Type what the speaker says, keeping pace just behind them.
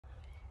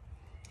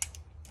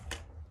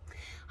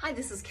Hi,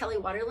 this is Kelly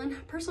Waterland,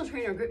 personal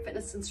trainer and group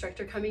fitness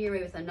instructor, coming your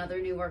way with another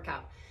new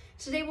workout.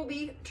 Today will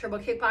be turbo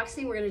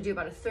kickboxing. We're going to do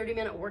about a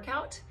 30-minute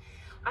workout.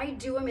 I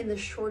do them in the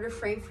shorter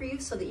frame for you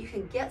so that you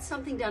can get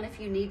something done if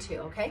you need to,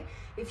 okay?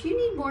 If you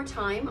need more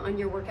time on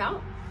your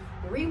workout,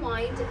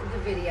 rewind the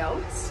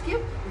video,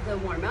 skip the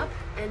warm-up,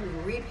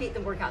 and repeat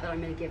the workout that I'm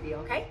going to give you,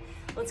 okay?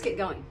 Let's get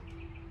going.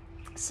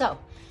 So,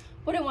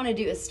 what I want to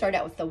do is start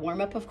out with the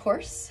warm-up, of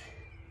course.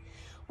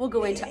 We'll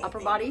go into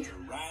upper body,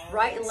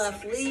 right and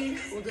left lead.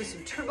 We'll do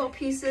some turbo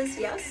pieces,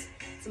 yes,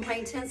 some high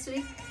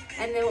intensity.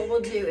 And then what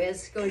we'll do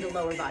is go into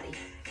lower body,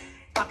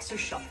 boxer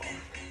shuffle.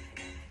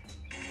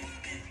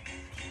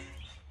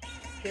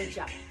 Good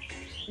job.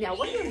 Now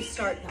we're going to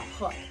start the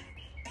hook.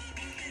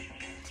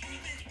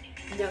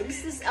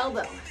 Notice this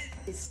elbow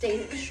is staying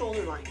at the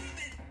shoulder line.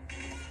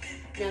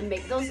 Now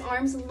make those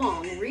arms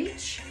long,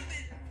 reach.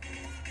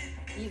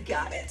 You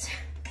got it.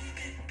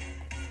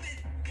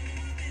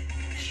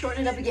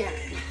 Shorten it up again.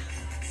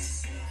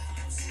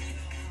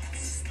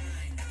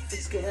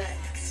 Looks good.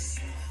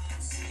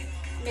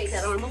 Make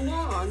that arm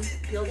long,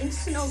 building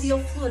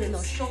synovial fluid in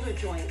those shoulder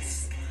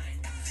joints.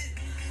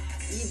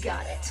 You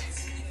got it.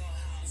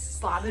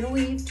 Bob and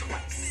weave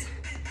twice.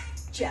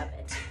 Jab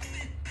it.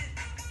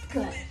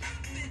 Good.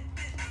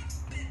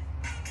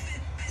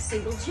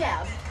 Single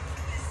jab.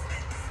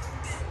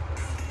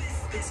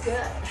 Looks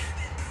good.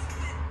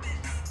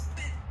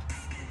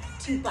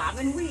 2 bob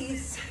and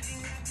weaves.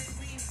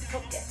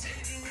 Hook it.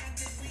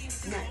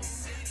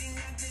 Nice.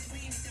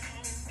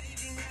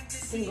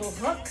 Single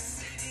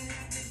hooks.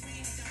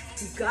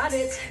 You got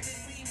it.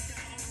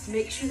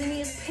 Make sure the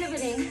knee is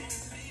pivoting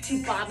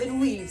to bob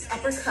and weaves,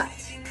 uppercut.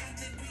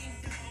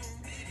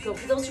 Go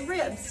for those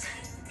ribs.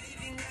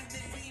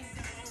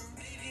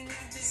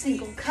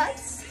 Single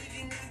cuts.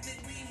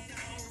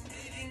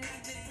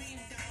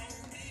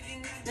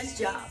 Nice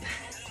job.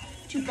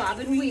 2 bob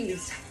and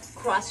weaves,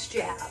 cross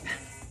jab.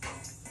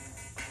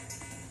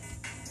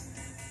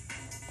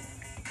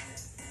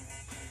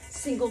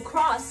 Single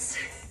cross,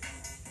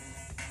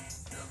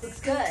 looks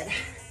good.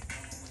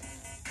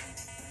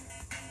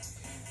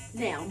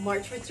 Now,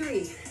 march for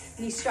 3,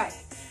 knee strike.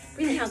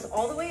 Bring the hands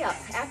all the way up.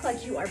 Act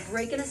like you are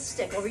breaking a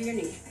stick over your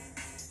knee.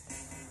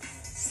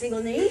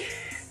 Single knee.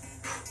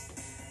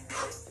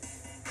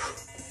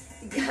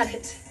 You got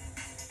it.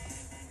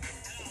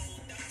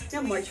 Now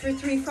march for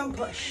 3 from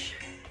push.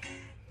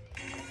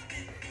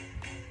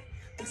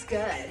 Looks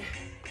good.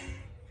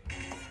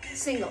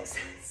 Singles,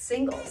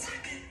 singles.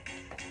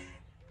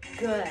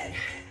 Good.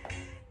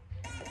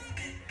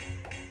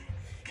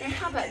 Now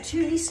how about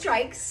 2 knee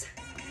strikes,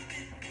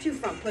 2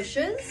 front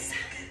pushes,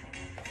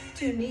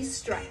 2 knee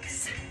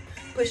strikes,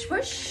 push,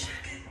 push,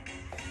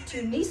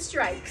 2 knee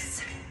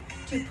strikes,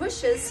 2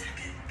 pushes,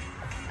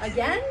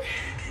 again,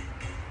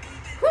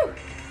 whew.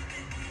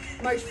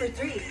 March for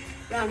 3,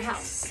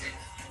 roundhouse.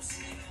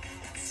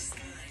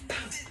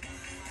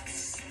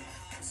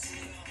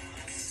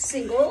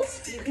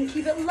 Singles, you can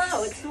keep it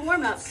low, it's the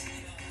warm-up,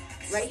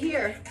 right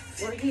here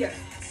or here.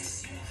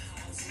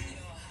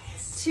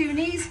 2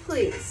 knees,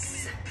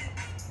 please.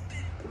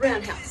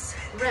 Roundhouse,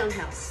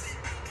 roundhouse.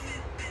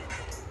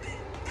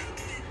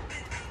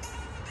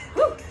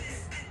 Woo.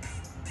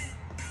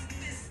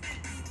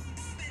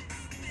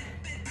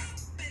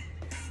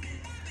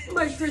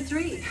 March for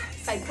 3,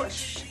 side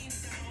push.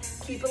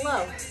 Keep it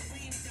low.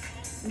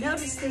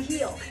 Notice the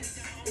heel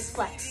is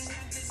flexed.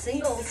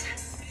 Singles.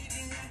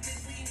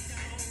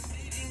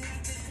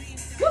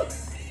 Woo.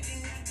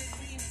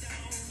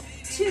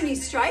 2 knee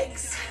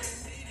strikes.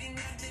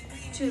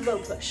 2 low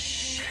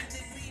push.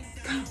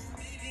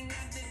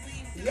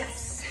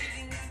 Yes.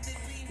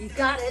 You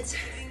got it.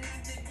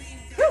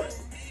 Whew.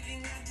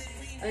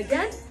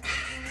 Again.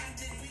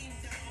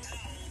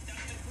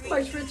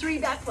 March for 3,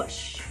 back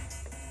push.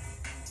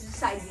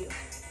 Side view.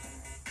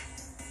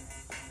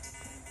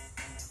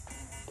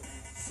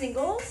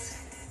 Singles.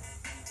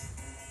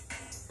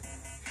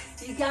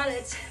 You got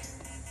it.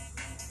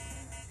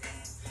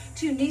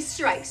 2 knee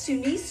strikes, 2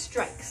 knee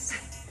strikes.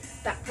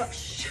 Back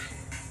push.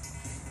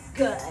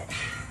 Good.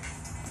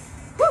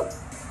 Woo.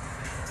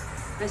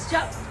 Nice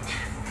job.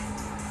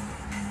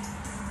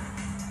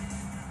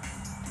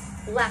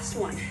 Last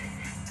one.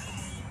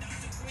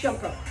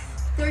 Jump rope.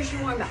 There's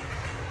your warm up.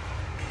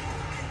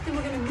 Then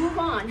we're going to move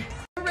on.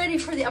 We're ready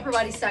for the upper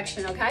body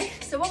section, okay?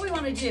 So what we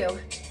want to do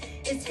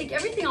is take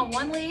everything on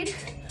one lead.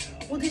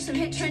 We'll do some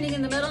HIIT training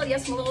in the middle.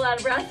 Yes, I'm a little out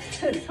of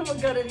breath. And then we'll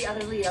go to the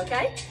other lead,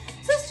 okay?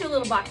 So let's do a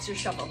little boxer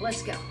shuffle.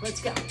 Let's go.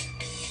 Let's go.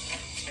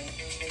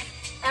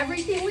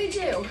 Everything we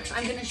do,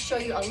 I'm going to show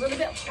you a little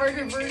bit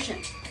harder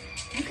version.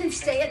 You can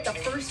stay at the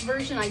first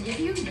version I give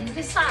you. You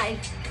decide.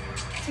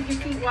 Take your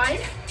feet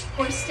wide.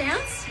 Horse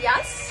stance.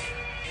 Yes.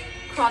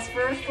 Cross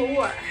for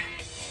 4.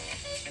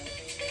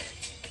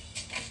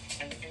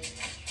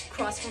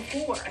 Cross for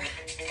 4.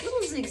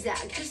 Little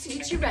zigzag just to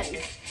get you ready.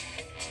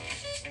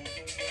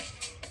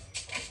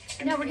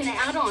 Now we're going to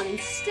add on,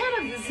 instead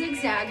of the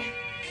zigzag,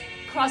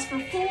 cross for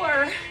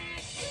 4,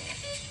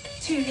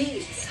 2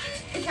 knees.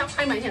 Look how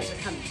high my hands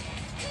are coming.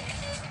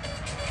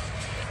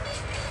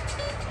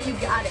 You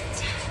got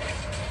it.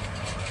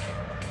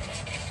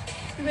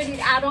 You ready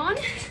to add on?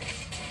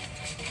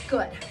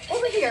 Good.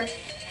 Over here,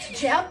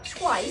 jab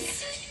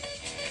twice,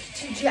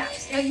 2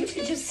 jabs. Now you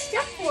can just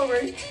step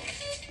forward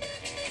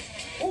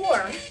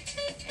or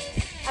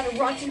add a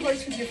rocking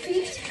horse with your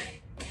feet.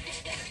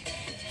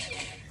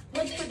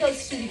 Let's put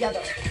those 2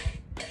 together.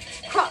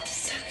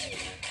 Cross.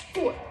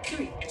 4,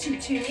 3, 2,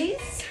 2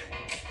 knees.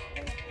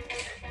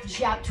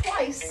 Jab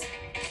twice.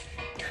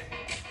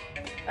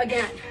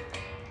 Again.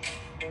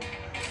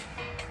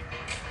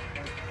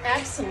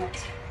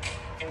 Excellent.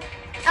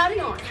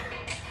 Adding on.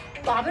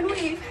 Bob and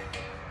weave.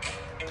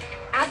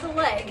 Add the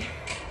leg.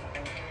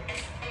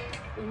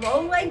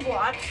 Low leg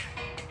block.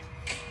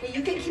 Now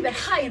you can keep it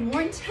high and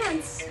more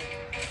intense,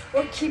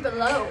 or keep it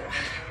low.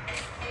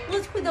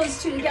 Let's put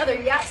those 2 together.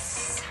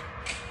 Yes.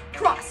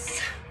 Cross.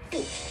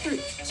 4,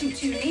 3, 2,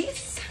 2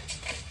 knees.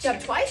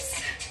 Jab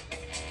twice.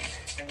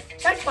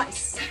 Jab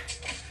twice.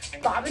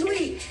 Bob and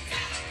weave.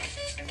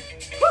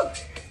 Woo.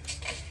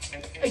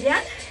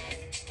 Again.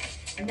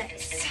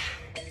 Nice.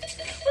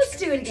 Let's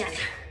do it again.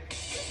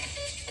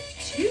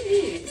 2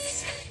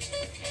 knees.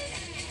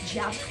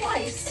 Jab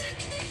twice.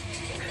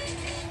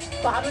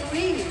 Bob and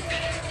weave.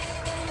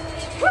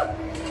 Woo.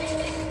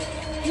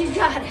 You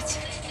got it.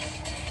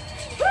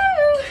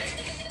 Woo.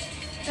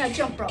 Now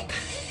jump rope.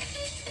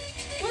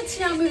 Let's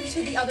now move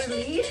to the other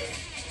lead.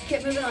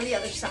 Get moving on the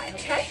other side,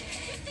 okay?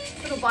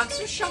 Little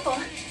boxer shuffle.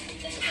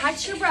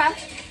 Catch your breath.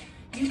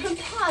 You can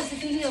pause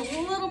if you need a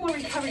little more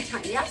recovery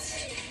time,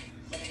 yes?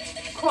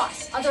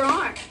 Cross, other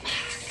arm.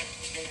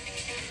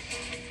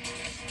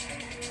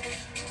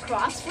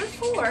 Cross for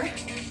 4,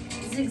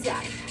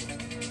 zigzag.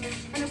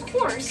 And of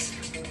course,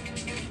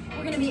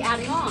 we're gonna be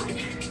adding on.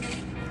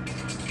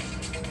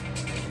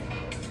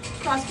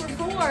 Cross for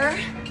 4,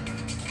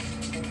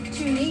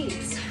 2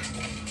 knees.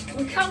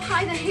 Look how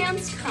high the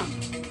hands come,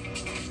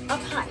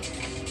 up high.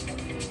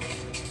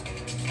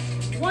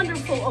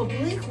 Wonderful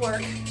oblique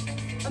work,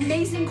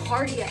 amazing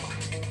cardio.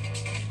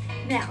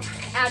 Now,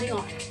 adding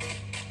on.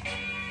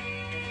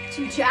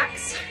 2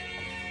 jacks.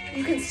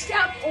 You can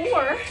step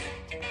or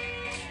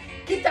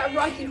get that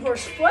rocking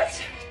horse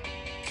foot.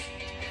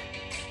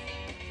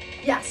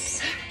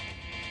 Yes.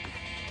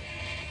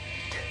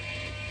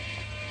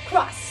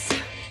 Cross.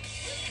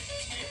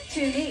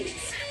 2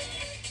 knees.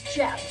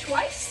 Jab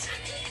twice.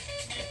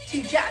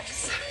 2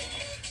 jacks.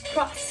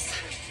 Cross.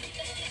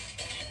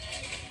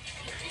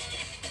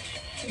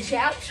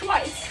 Jab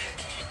twice.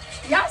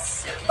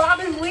 Yes. Bob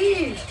and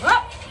weave.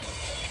 Up.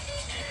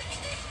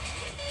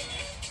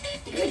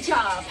 Good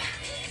job.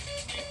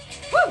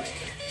 Woo.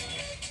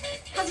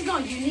 How's it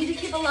going? Do you need to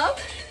keep it low?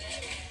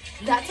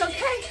 That's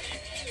okay.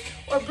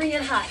 Or bring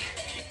it high.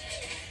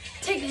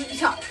 Take it to the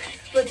top.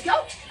 Let's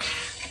go.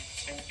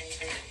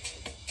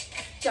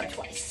 Jump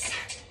twice.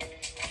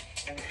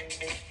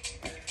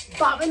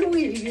 Bob and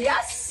weave,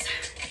 yes.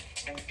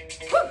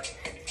 Woo.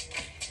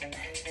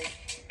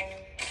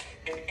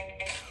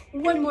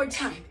 One more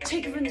time.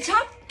 Take it from the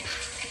top.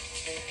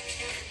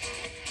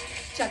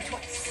 Jump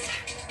twice.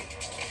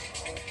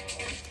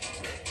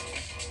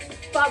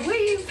 Bob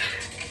weave.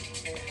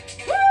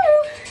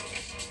 Woo!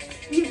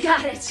 You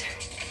got it.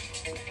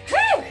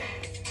 Woo!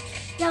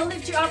 Now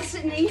lift your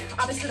opposite knee,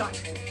 opposite arm.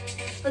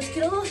 Let's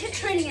get a little HIIT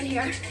training in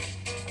here.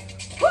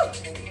 Woo!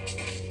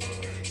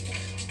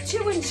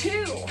 2 and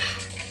 2.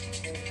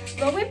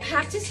 Low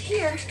impact is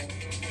here.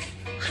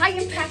 High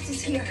impact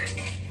is here.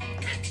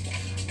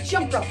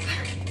 Jump rope.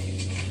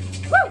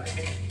 Woo!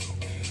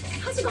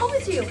 How's it going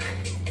with you?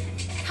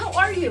 How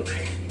are you?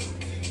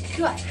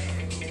 Good.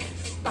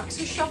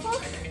 Boxer shuffle.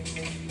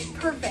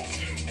 Perfect.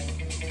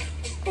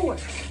 4,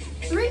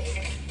 3,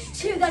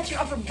 2. That's your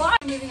upper body.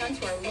 Moving on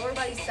to our lower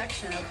body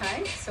section,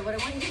 okay? So what I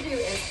want you to do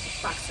is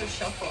boxer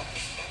shuffle.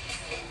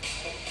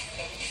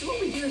 So what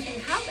we do is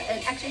we have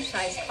an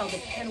exercise called the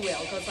pinwheel.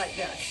 It goes like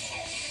this.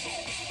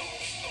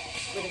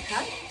 With a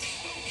cut.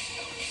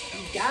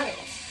 You got it.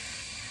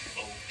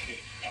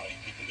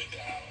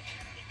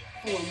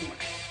 4 more.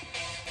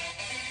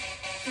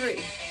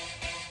 3,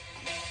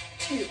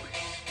 2,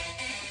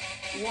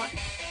 1.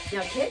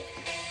 Now kick.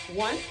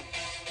 1,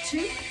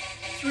 2,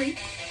 3,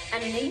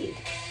 and a knee.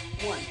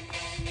 1,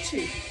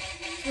 2,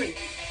 3,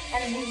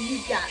 and a knee. You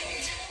got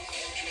it.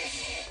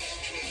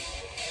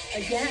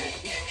 Again.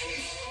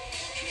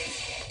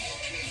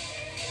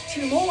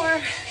 2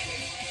 more.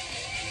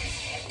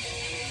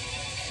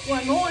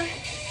 1 more.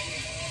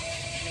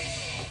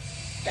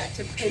 Back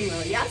to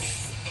pinwheel,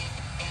 yes.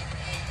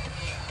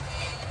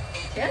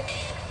 Kick.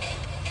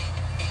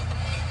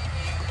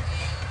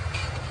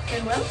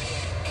 Pinwheel.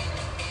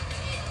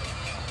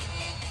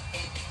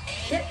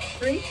 Kick.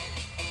 3,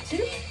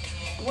 2,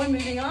 1.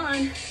 Moving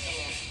on.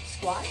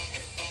 Squat,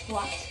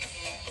 squat,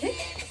 kick,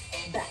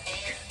 back,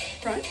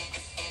 front,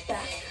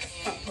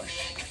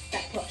 push,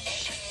 back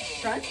push,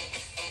 front,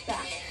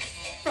 back,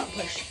 front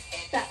push,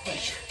 back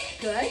push.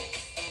 Good.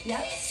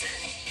 Yes.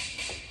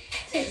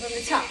 Take it from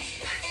the top.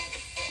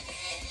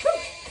 Woo.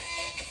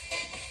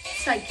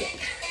 Side kick.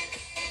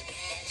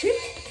 2,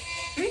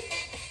 3,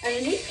 and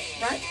a knee.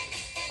 Front,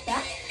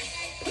 back,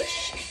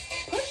 push,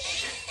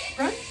 push,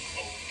 front,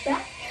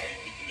 back.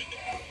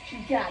 You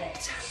got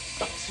it.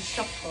 Boxer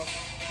shuffle.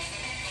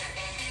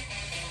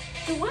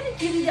 I want to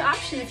give you the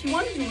option, if you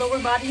want to do lower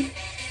body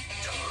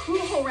 2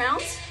 whole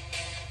rounds,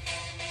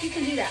 you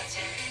can do that.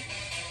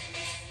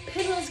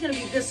 Pinwheel is going to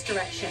be this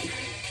direction.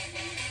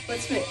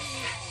 Let's move.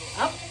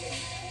 Up,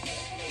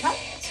 cut,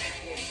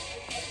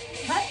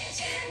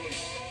 cut.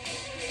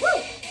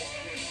 Woo!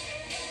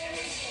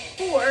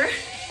 4,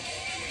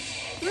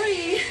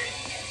 3,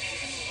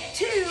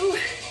 2,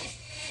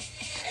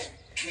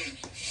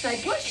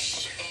 side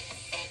push.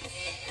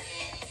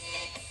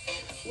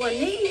 1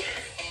 knee.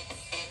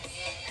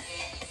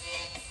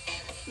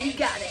 You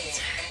got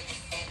it.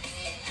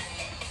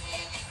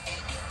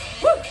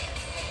 Woo!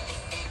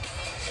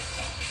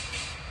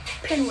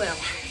 Pinwheel.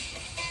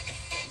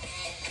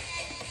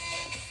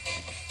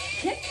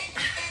 Kick.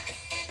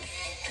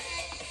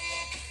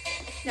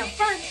 Now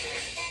front,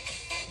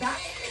 back,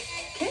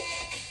 kick,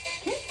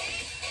 kick,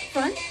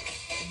 front,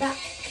 back.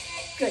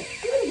 Good.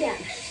 Do it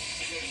again.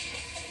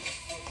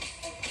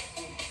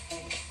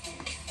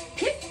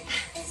 Kick,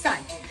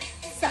 side,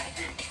 side,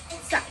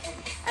 side.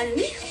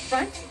 Underneath,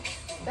 front,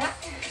 back,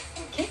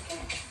 kick,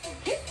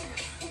 kick,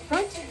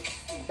 front,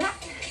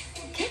 back,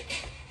 kick,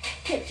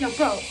 kick. Jump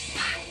rope.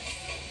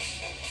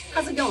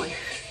 How's it going?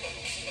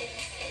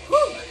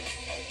 Whew.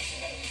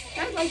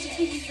 I'd like to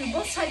take you through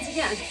both sides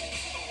again.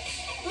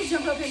 We'll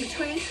jump up in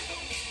between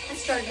and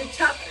start at the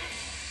top.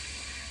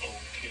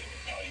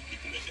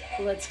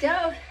 Let's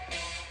go.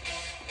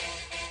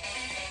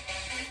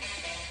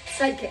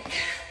 Side kick.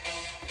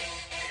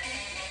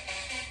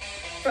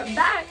 Front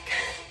back.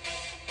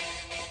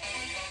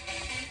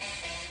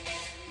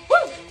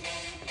 Woo!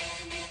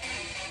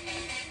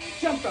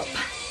 Jump rope.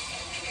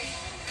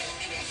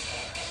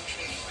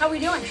 How are we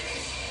doing?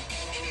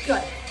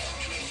 Good.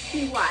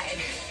 Be wide.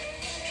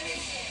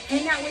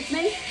 Hang out with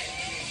me.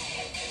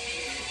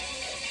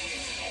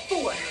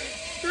 4,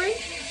 3,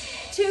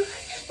 2,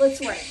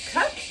 let's work.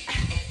 Cut.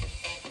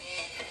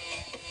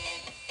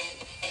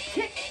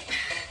 Kick.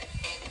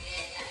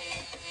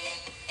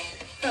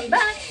 Front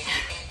back.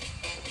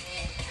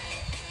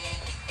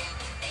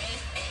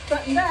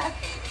 Front and back.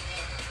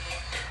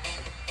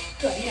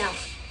 Good. Now,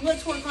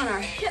 let's work on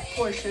our hip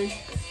portion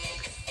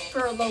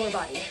for our lower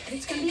body.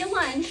 It's going to be a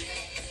lunge.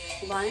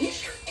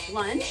 Lunge,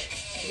 lunge,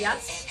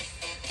 yes.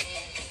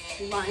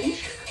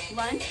 Lunge,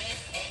 lunge.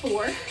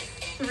 4,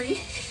 3,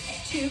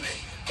 2,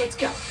 let's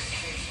go.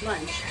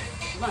 Lunge,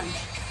 lunge,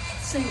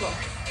 single,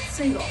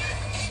 single,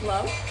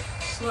 slow,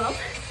 slow,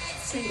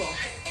 single,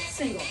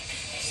 single,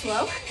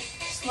 slow,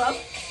 slow,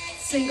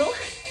 single,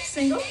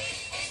 single,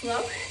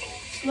 slow,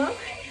 slow,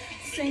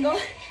 single,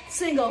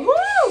 single.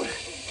 Woo!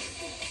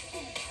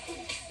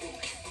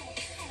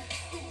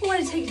 I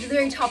want to take you to the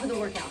very top of the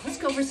workout. Let's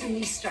go for some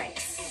knee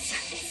strikes.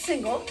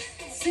 Single,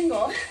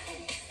 single.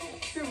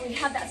 Here we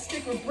have that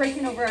stick, we're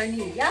breaking over our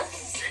knee,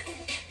 yes?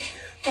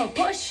 Front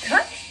push,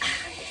 up.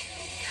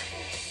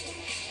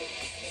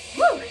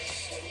 Woo!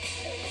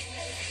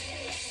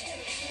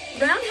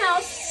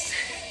 Roundhouse.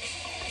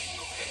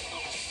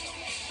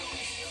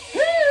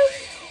 Woo!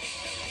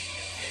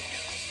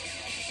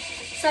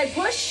 Side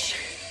push.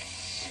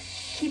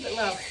 Keep it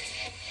low.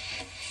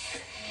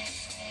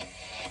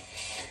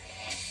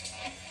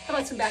 How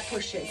about some back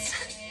pushes?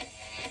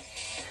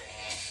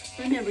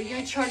 Remember, you're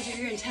in charge of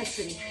your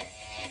intensity.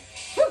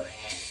 Woo!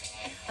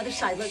 Other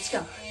side, let's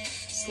go.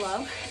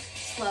 Slow,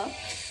 slow.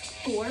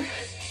 4,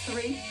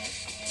 3,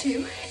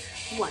 2,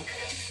 1.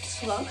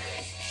 Slow,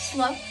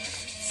 slow.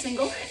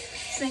 Single,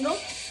 single,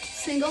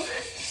 single,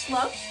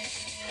 slow.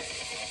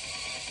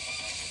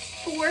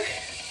 4,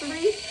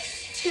 3,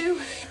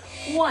 2,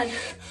 1.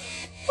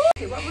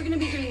 Okay, what we're gonna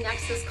be doing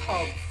next is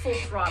called full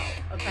throttle,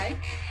 okay?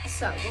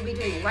 So we'll be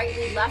doing right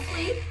lead, left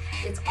lead.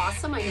 It's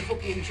awesome, I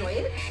hope you enjoy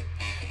it.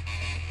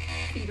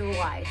 Feet are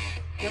wide.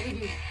 Then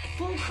we do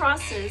full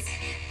crosses,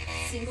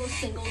 single,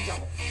 single,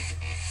 double.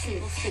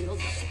 Single, single,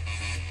 double.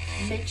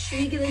 Make sure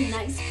you get a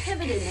nice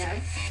pivot in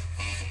there.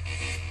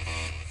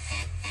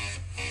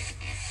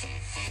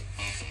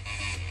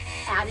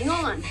 Adding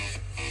on.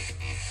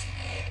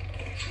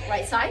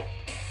 Right side,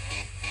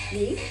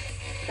 knee,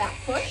 back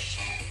push,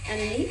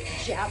 and a knee,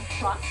 jab,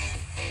 cross.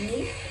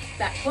 Knee,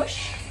 back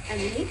push,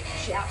 and a knee,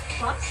 jab,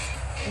 cross.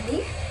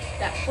 Knee,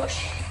 back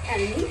push,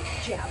 and a knee,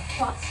 jab,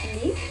 cross.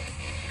 Knee.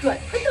 Good.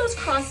 Put those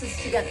crosses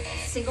together.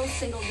 Single,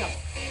 single,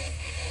 double.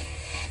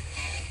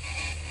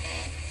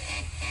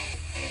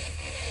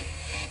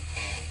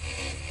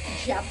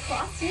 Jab,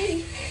 cross,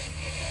 knee.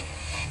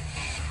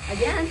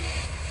 Again.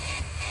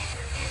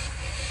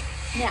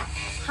 Now,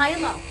 high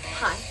and low.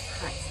 High,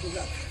 high,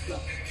 low, low,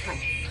 high,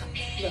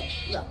 high, low,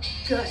 low.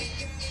 Good.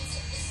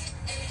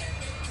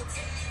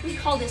 We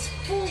call this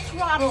full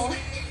throttle.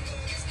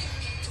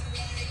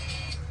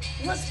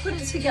 Let's put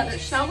it together,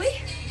 shall we?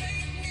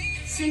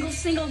 Single,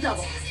 single,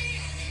 double.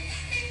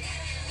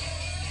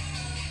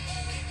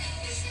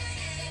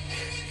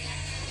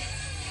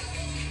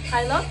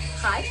 High, low,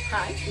 high,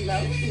 high,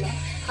 low, low,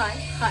 high,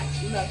 high,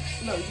 low,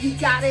 low. You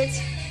got it.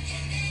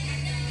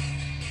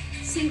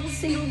 Single,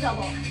 single,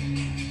 double.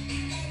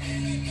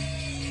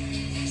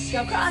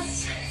 Go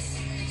cross.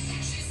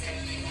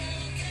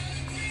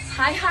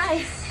 High,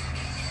 high.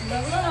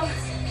 Low, low.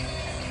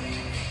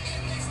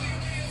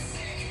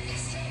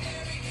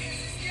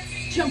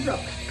 Jump rope,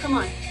 come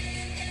on.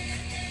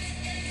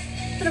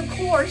 And of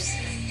course,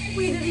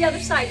 we do the other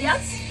side,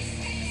 yes?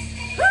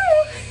 Woo!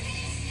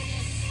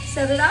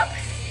 Set it up.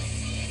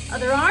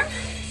 Other arm.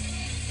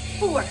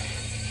 4,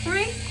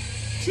 3,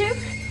 2,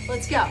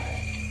 let's go.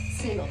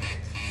 Single,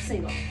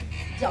 single,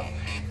 double.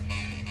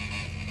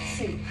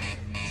 Single,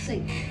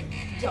 single,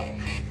 double.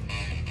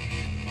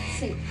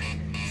 Single,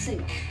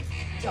 single,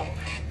 double.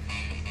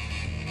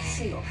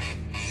 Single,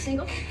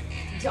 single,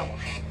 double.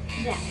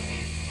 Now,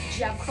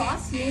 jab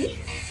cross, knee,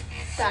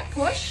 back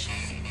push,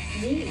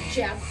 knee,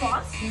 jab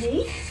cross,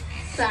 knee,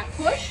 back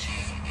push,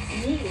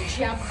 knee,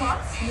 jab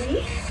cross,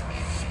 knee,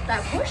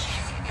 back push,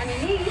 and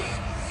a knee.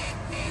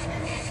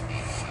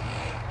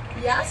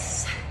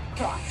 Yes,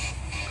 cross,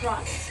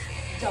 cross,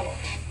 double.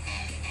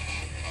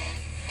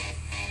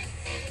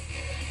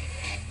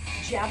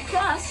 Jab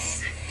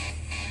cross.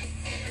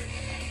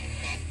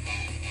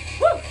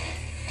 Woo!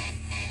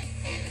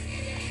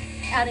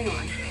 Adding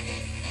on.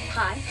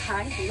 High,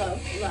 high, low,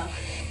 low.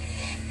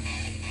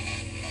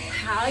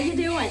 How you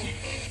doing?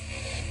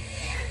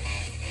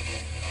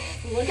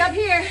 Look up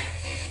here.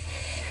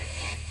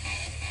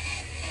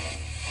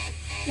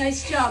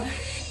 Nice job.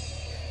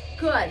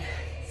 Good.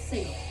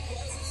 Single,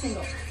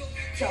 single,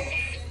 double.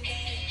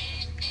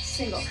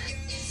 Single,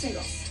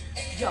 single,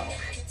 double.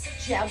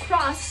 Jab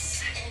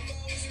cross.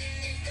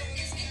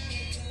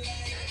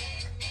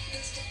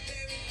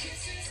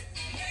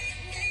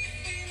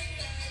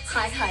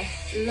 High, high,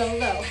 low,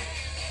 low.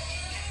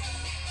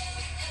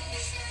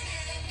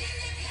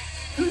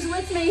 Who's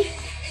with me?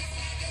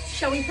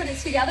 Shall we put it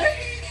together?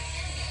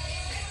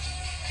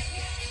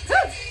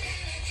 Woo!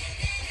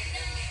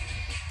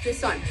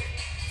 This arm.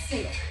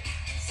 Single,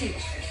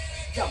 single,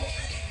 double.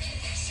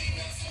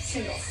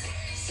 Single,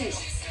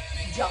 single,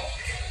 double.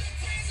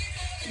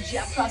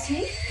 Jab cross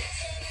knee.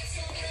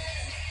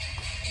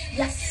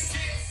 Yes.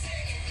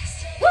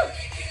 Woo!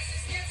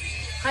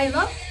 High,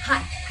 low,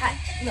 high, high,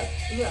 low,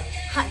 low,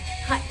 high,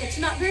 high. It's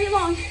not very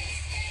long.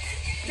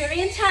 Very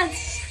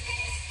intense.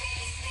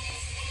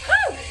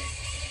 Woo!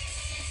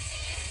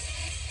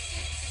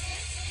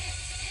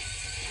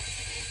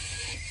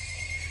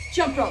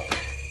 Jump rope.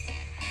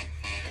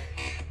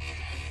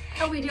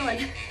 How are we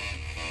doing?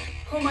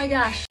 Oh my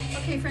gosh.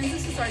 Okay friends,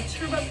 this is our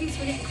turbo piece.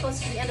 We're getting close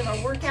to the end of our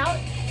workout.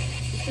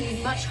 It's gonna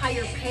be much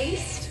higher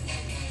paced.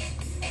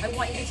 I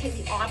want you to take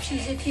the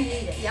options if you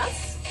need it,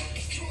 yes?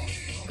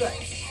 Good.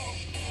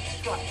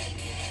 Throw,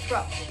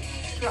 throw,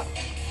 throw.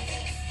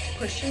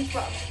 Push and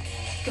throw.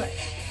 Good.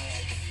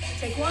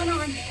 Take one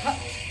arm, up.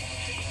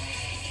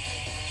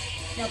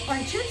 Now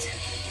punch it.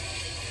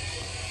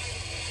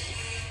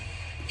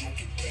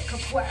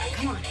 Capoeira,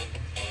 come on.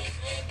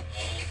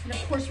 And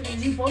of course, we're gonna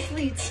do both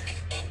leads.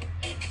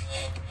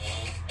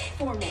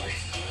 4 more.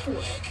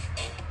 4,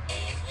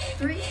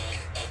 3,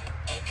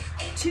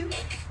 2,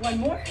 1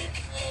 more.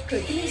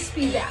 Good, give me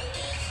speed back.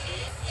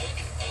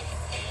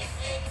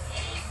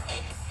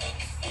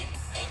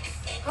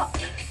 Up,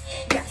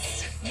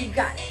 yes, you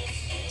got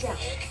it. Down,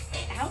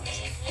 out,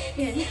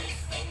 in,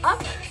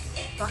 up,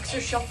 boxer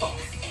shuffle.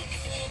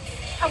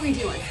 How we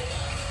doing?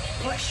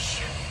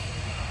 Push.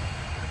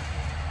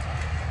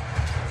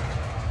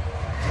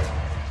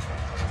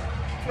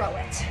 Throw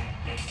it.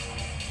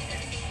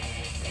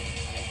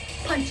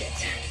 Punch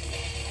it.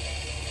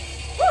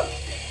 Woo!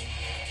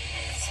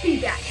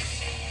 Speed back.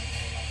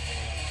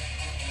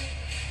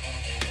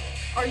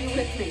 Are you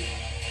with me?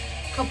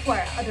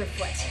 Capoeira, other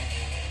foot.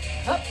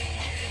 Up.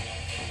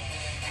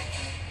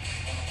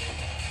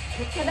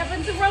 Pick it up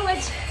and throw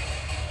it.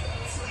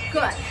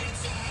 Good.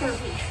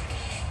 Burpee.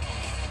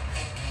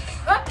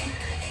 Up.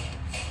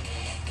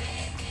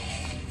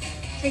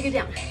 Take it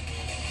down.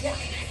 Down.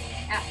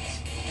 Out.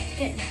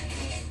 In.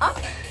 Up.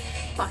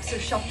 Boxer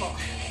shuffle.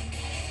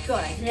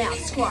 Good. Now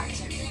squat.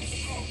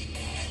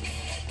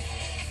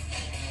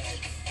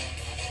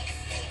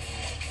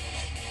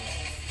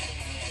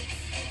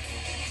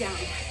 Down.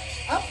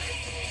 Up.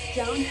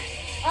 Down.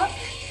 Up.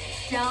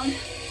 Down.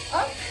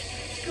 Up.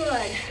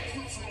 Good.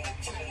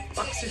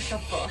 Boxer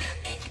shuffle.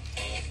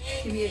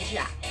 Give me a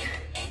jab.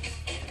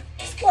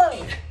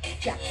 Explode.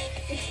 Jab.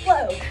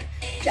 Explode.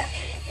 Jab.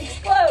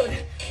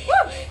 Explode.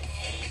 Woo!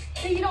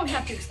 Now you don't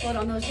have to explode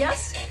on those,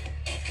 yes?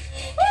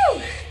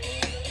 Woo!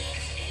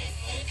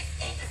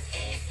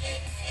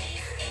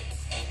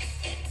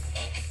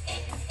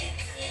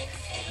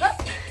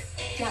 Up,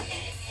 down,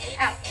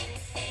 out,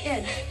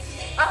 in,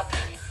 up.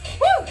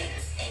 Woo!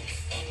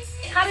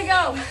 How'd it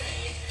go?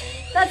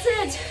 That's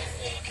it.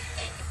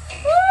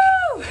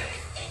 Woo!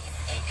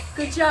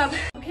 Good job.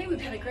 Okay,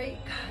 we've had a great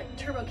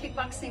turbo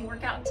kickboxing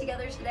workout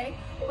together today.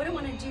 What I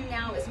want to do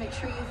now is make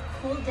sure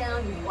you've cooled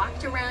down, you've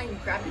walked around,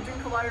 you've grabbed a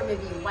drink of water,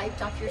 maybe you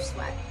wiped off your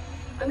sweat.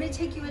 I'm going to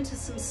take you into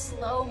some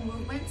slow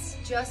movements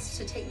just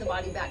to take the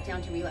body back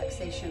down to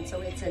relaxation.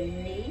 So it's a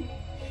knee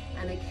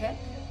and a kick,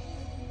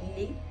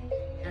 knee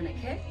and a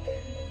kick,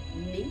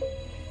 knee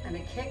and a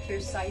kick.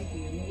 Here's side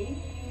view, knee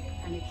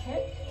and a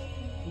kick,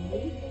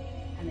 knee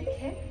and a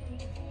kick,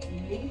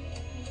 knee,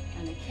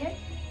 and a kick,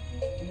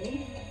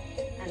 knee,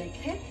 and a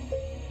kick,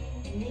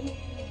 knee,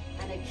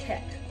 and a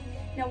kick.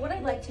 Now what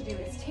I'd like to do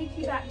is take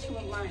you back to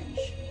a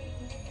lunge.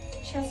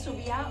 Chest will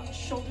be out,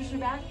 shoulders are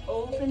back,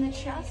 open the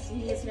chest,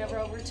 knee is never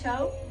over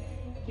toe.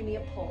 Give me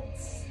a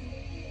pulse.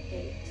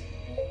 8,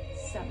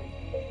 7,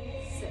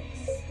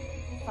 6,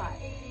 5,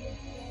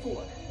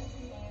 4,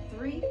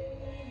 3,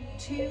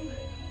 2,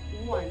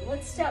 1.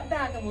 Let's step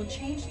back and we'll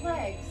change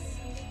legs.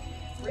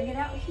 Bring it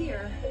out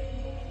here.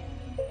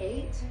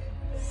 8,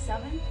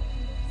 7,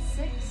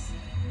 6,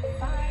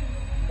 5,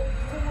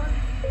 4,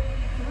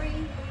 3,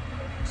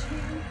 2,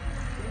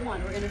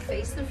 1. We're gonna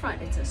face the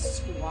front. It's a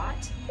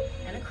squat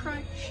and a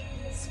crunch,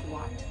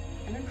 squat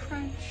and a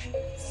crunch,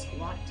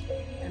 squat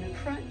and a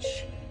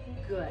crunch.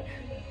 Good.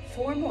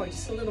 4 more,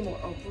 just a little more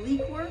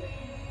oblique work.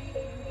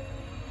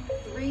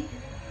 3,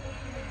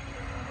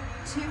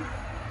 2,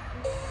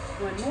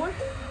 1 more,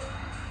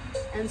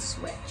 and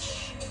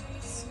switch.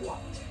 Squat,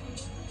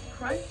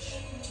 crunch,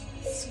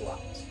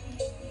 squat,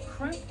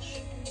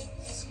 crunch,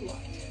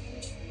 squat,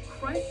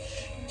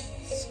 crunch,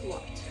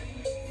 squat.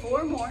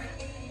 4 more.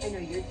 I know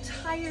you're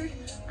tired.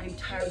 I'm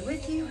tired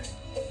with you.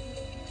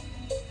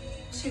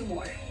 2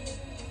 more.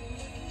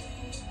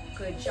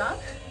 Good job.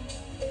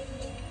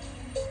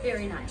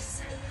 Very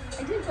nice.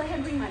 I did go ahead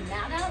and bring my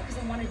mat out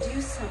because I want to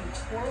do some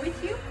core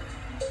with you.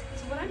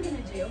 So what I'm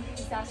going to do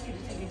is ask you to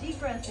take a deep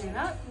breath in,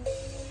 up,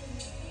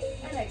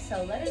 and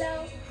exhale, let it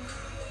out.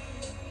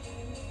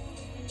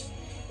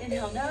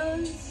 Inhale,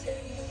 nose.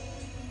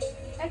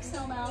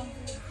 Exhale, mouth.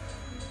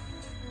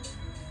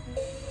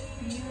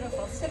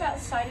 Beautiful. Step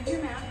outside of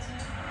your mat.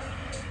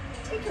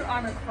 Take your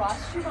arm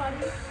across your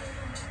body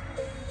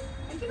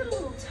and give it a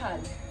little tug.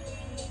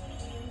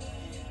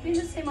 Bring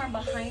the same arm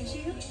behind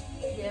you.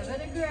 Give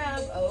it a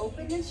grab.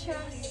 Open the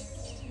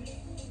chest.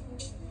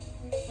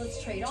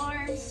 Let's trade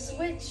arms.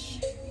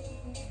 Switch.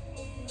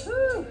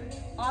 Whew.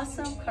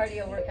 Awesome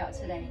cardio workout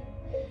today.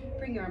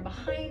 Bring your arm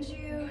behind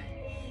you.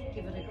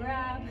 Give it a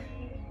grab.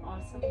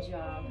 Awesome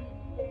job.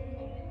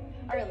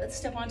 All right, let's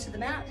step onto the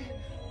mat.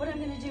 What I'm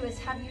going to do is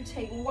have you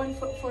take 1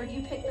 foot forward.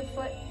 You pick the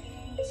foot.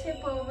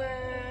 Tip over,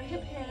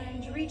 hip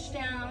hinge, reach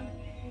down.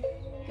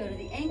 Go to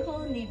the ankle.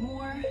 Need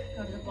more.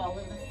 Go to the ball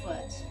of the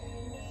foot.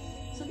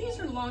 So these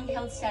are long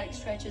held static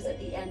stretches at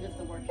the end of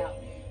the workout.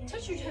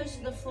 Touch your toes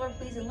to the floor,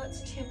 please, and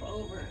let's tip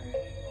over.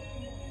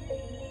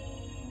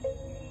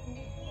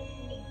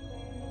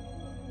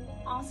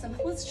 Awesome.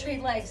 Let's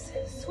trade legs.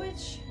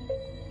 Switch.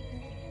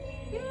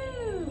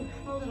 Woo.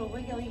 A little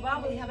wiggly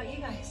wobbly. How about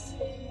you guys?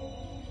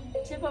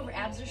 Tip over.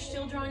 Abs are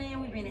still drawn in.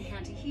 We bring a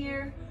hand to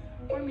here,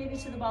 or maybe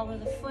to the ball of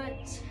the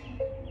foot.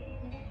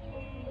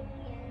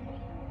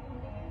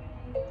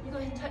 You go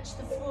ahead and touch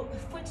the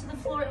foot to the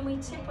floor, and we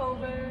tip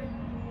over.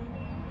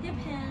 Hip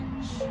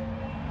hinge.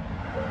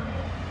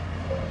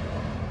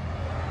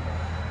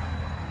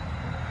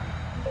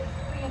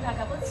 Bring it back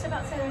up. Let's step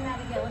outside our mat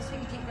again. Let's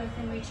take a deep breath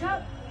and reach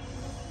up.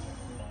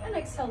 And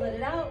exhale, let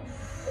it out.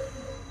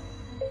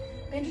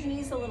 Bend your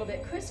knees a little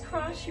bit.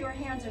 Crisscross your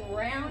hands and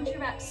round your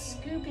back,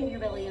 scooping your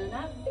belly in and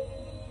up.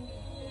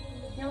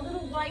 Now a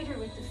little wider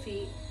with the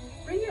feet.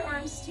 Bring your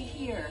arms to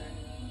here.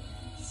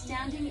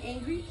 Standing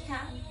angry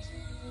cat.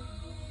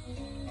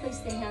 Place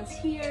the hands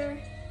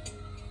here.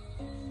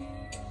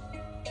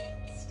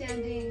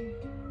 Standing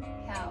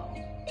cow.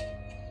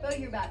 Bow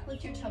your back,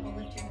 lift your tumble,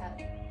 lift your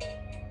head.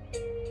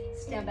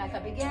 Stand back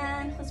up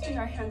again. Let's bring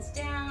our hands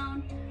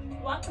down.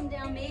 Walk them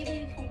down, maybe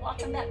you can walk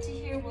them back to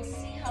here. We'll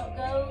see how it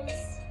goes.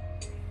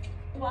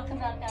 Walk them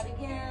back out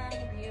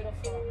again.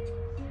 Beautiful.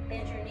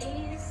 Bend your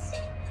knees.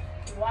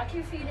 Walk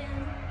your feet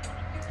in.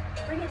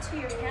 Bring it to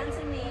your hands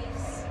and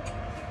knees.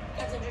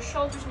 Hands under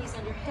shoulders, knees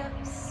under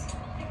hips.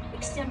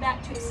 Extend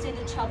back to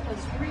extended child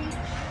pose. Reach.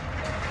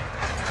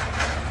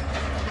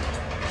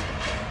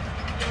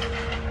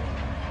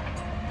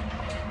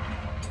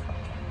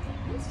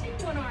 Let's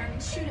take one arm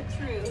and shoot it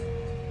through.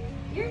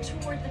 You're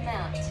toward the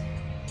mat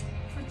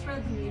for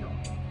thread the needle.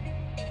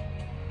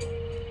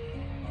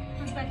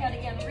 Hands back out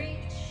again,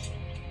 reach.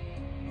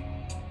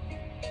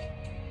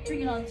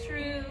 Bring it on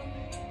through.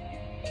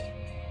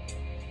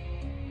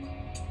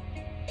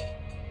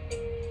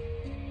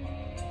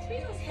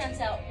 Bring those hands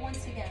out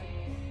once again.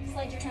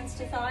 Slide your hands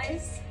to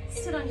thighs.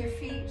 Sit on your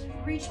feet.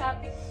 Reach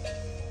up.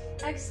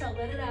 Exhale,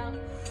 let it out.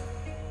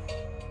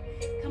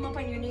 Come up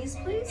on your knees,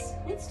 please.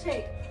 Let's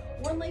take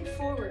one leg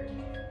forward.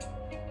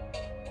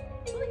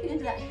 Really get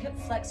into that hip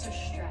flexor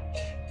stretch.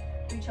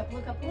 Reach up,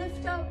 look up,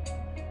 lift up.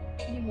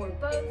 Need more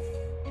both.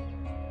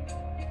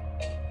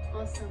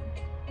 Awesome.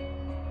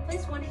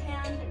 Place one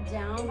hand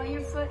down by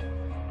your foot.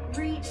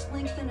 Reach,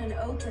 lengthen, and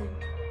open.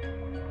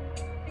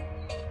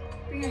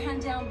 Bring your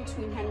hand down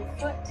between hand and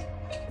foot.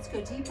 Let's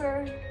go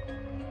deeper.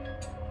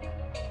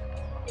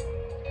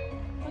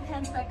 Both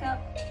hands back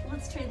up.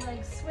 Let's trade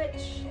legs,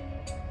 switch.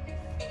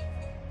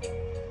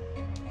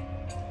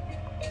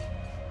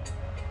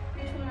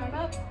 Reach one arm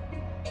up.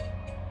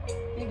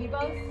 Maybe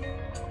both.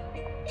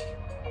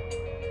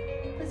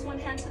 Place one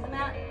hand to the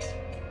mat.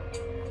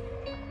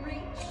 Reach.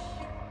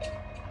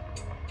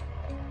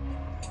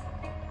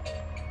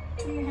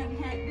 Bring your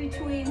hand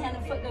between hand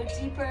and foot, go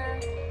deeper.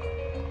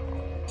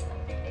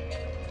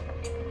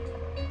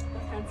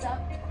 Both hands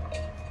up.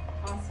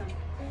 Awesome.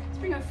 Let's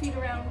bring our feet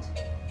around.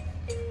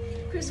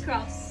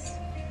 Crisscross.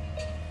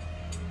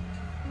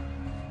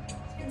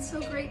 It's been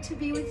so great to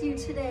be with you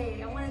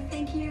today. I want to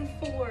thank you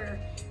for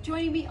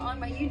joining me on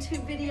my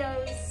YouTube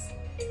videos.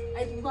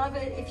 I'd love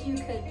it if you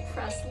could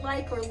press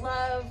like or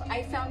love.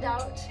 I found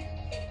out,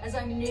 as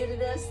I'm new to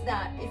this,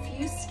 that if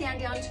you scan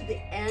down to the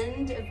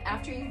end of,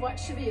 after you've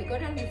watched the video, go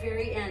down to the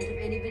very end of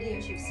any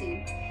videos you've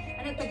seen.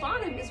 And at the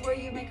bottom is where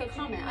you make a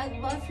comment. I'd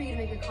love for you to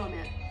make a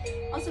comment.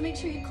 Also, make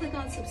sure you click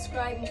on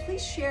subscribe and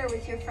please share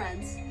with your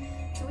friends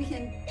so we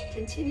can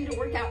continue to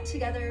work out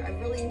together. I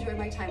really enjoyed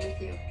my time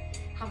with you.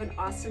 Have an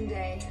awesome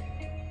day.